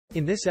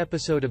In this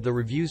episode of the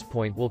Reviews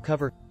Point we'll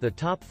cover the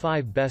top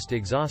 5 best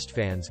exhaust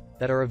fans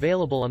that are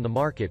available on the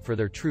market for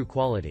their true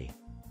quality.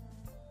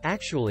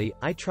 Actually,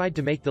 I tried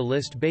to make the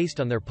list based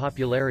on their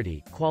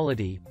popularity,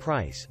 quality,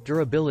 price,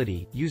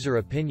 durability, user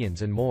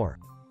opinions and more.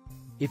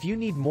 If you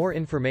need more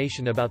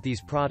information about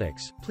these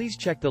products, please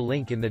check the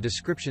link in the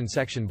description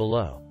section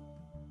below.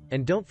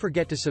 And don't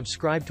forget to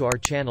subscribe to our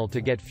channel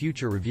to get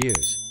future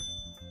reviews.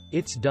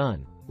 It's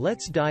done.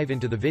 Let's dive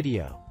into the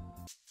video.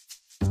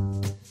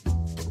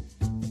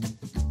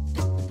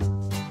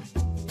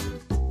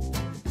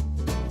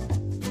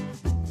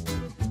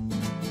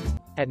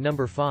 At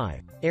number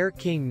 5. Air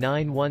King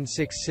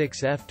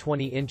 9166F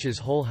 20 inches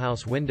whole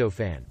house window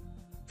fan.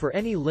 For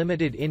any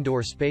limited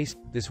indoor space,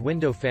 this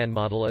window fan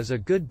model is a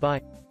good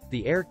buy.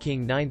 The Air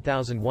King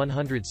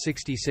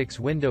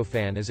 9166 window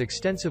fan is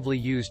extensively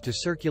used to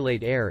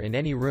circulate air in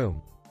any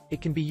room.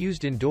 It can be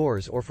used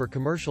indoors or for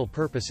commercial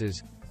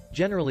purposes.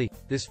 Generally,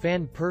 this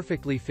fan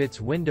perfectly fits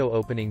window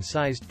opening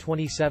sized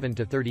 27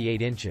 to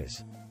 38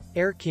 inches.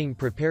 Air King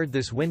prepared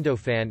this window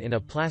fan in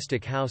a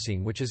plastic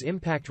housing which is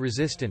impact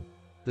resistant.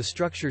 The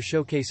structure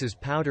showcases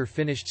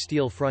powder-finished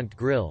steel front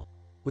grille.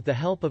 With the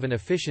help of an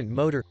efficient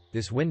motor,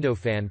 this window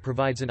fan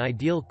provides an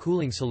ideal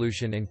cooling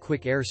solution and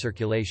quick air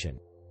circulation.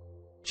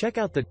 Check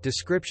out the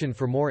description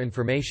for more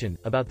information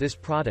about this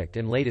product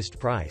and latest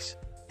price.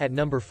 At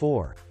number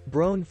 4.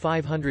 Broan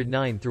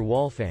 509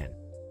 through-wall fan.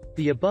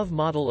 The above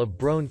model of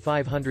Broan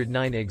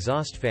 509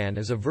 exhaust fan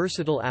is a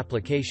versatile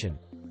application.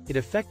 It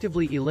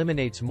effectively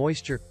eliminates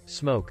moisture,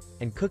 smoke,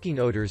 and cooking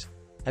odors.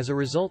 As a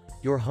result,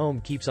 your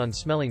home keeps on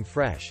smelling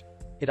fresh.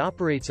 It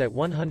operates at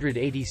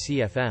 180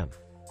 CFM.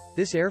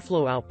 This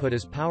airflow output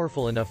is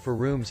powerful enough for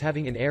rooms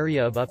having an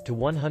area of up to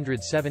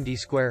 170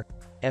 square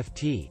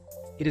ft.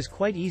 It is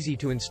quite easy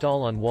to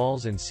install on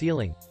walls and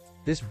ceiling.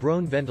 This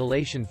Broan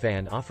ventilation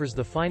fan offers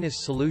the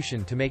finest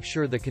solution to make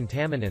sure the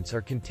contaminants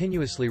are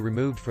continuously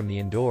removed from the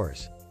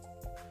indoors.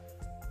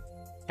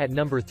 At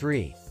number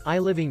 3.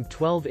 Iliving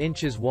 12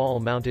 inches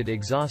wall-mounted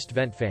exhaust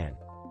vent fan.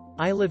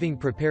 Iliving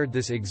prepared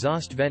this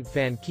exhaust vent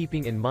fan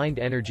keeping in mind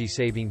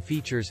energy-saving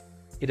features.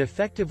 It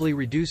effectively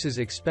reduces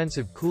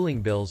expensive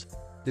cooling bills.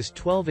 This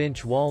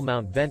 12-inch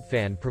wall-mount vent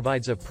fan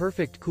provides a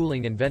perfect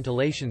cooling and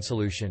ventilation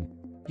solution.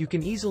 You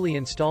can easily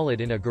install it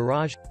in a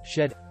garage,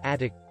 shed,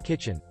 attic,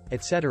 kitchen,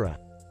 etc.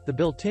 The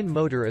built-in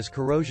motor is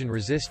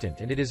corrosion-resistant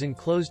and it is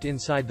enclosed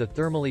inside the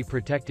thermally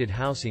protected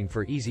housing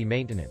for easy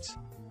maintenance.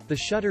 The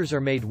shutters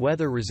are made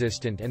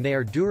weather-resistant and they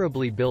are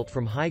durably built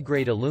from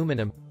high-grade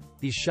aluminum.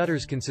 These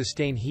shutters can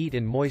sustain heat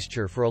and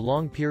moisture for a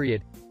long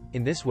period.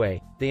 In this way,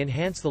 they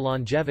enhance the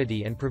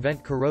longevity and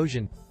prevent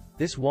corrosion.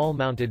 This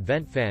wall-mounted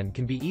vent fan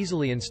can be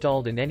easily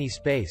installed in any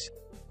space.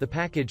 The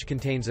package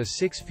contains a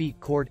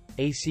 6-foot cord,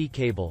 AC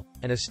cable,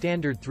 and a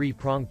standard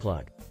 3-prong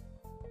plug.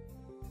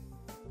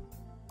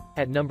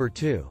 At number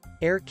 2.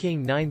 Air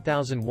King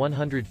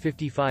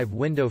 9155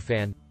 window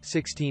fan,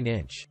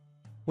 16-inch.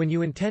 When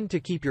you intend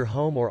to keep your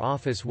home or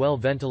office well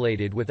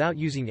ventilated without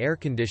using air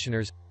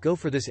conditioners, go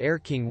for this Air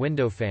King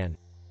window fan.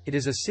 It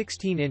is a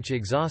 16-inch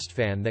exhaust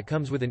fan that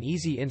comes with an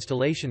easy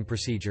installation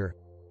procedure.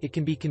 It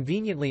can be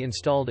conveniently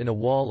installed in a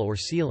wall or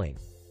ceiling.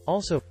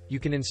 Also, you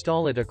can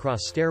install it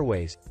across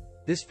stairways.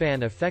 This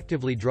fan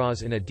effectively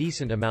draws in a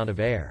decent amount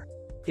of air.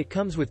 It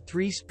comes with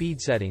 3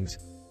 speed settings.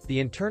 The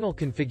internal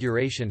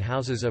configuration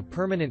houses a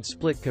permanent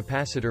split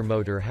capacitor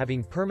motor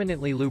having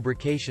permanently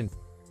lubrication.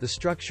 The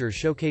structure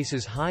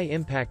showcases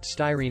high-impact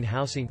styrene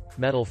housing,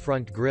 metal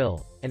front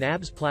grille, and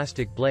ABS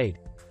plastic blade.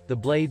 The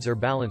blades are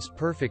balanced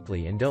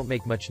perfectly and don't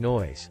make much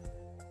noise.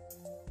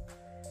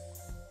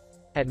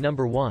 At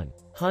number 1.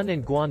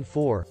 Hon&Guan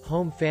 4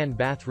 Home Fan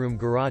Bathroom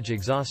Garage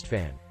Exhaust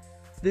Fan.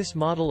 This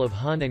model of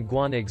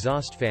Hon&Guan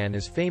exhaust fan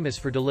is famous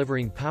for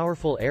delivering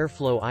powerful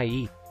airflow,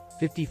 i.e.,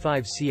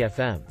 55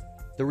 CFM.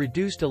 The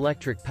reduced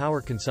electric power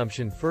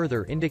consumption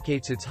further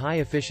indicates its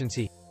high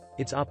efficiency.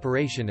 Its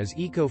operation is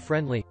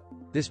eco-friendly.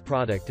 This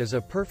product is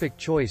a perfect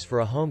choice for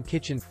a home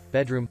kitchen,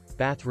 bedroom,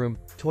 bathroom,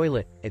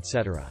 toilet,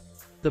 etc.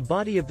 The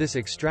body of this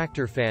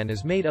extractor fan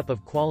is made up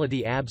of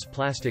quality ABS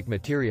plastic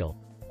material.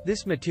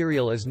 This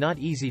material is not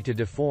easy to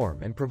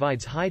deform and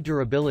provides high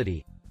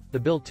durability. The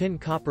built-in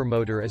copper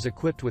motor is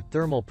equipped with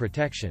thermal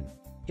protection.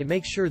 It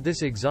makes sure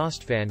this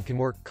exhaust fan can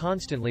work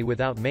constantly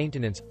without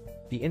maintenance.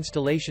 The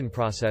installation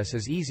process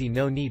is easy,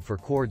 no need for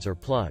cords or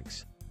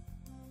plugs.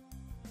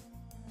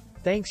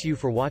 Thanks you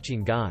for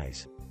watching,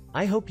 guys.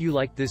 I hope you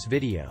liked this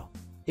video.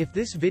 If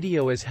this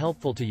video is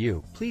helpful to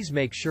you, please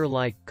make sure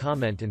like,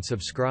 comment and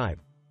subscribe.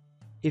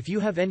 If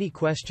you have any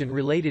question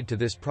related to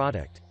this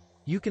product,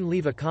 you can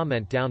leave a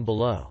comment down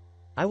below.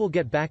 I will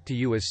get back to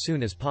you as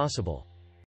soon as possible.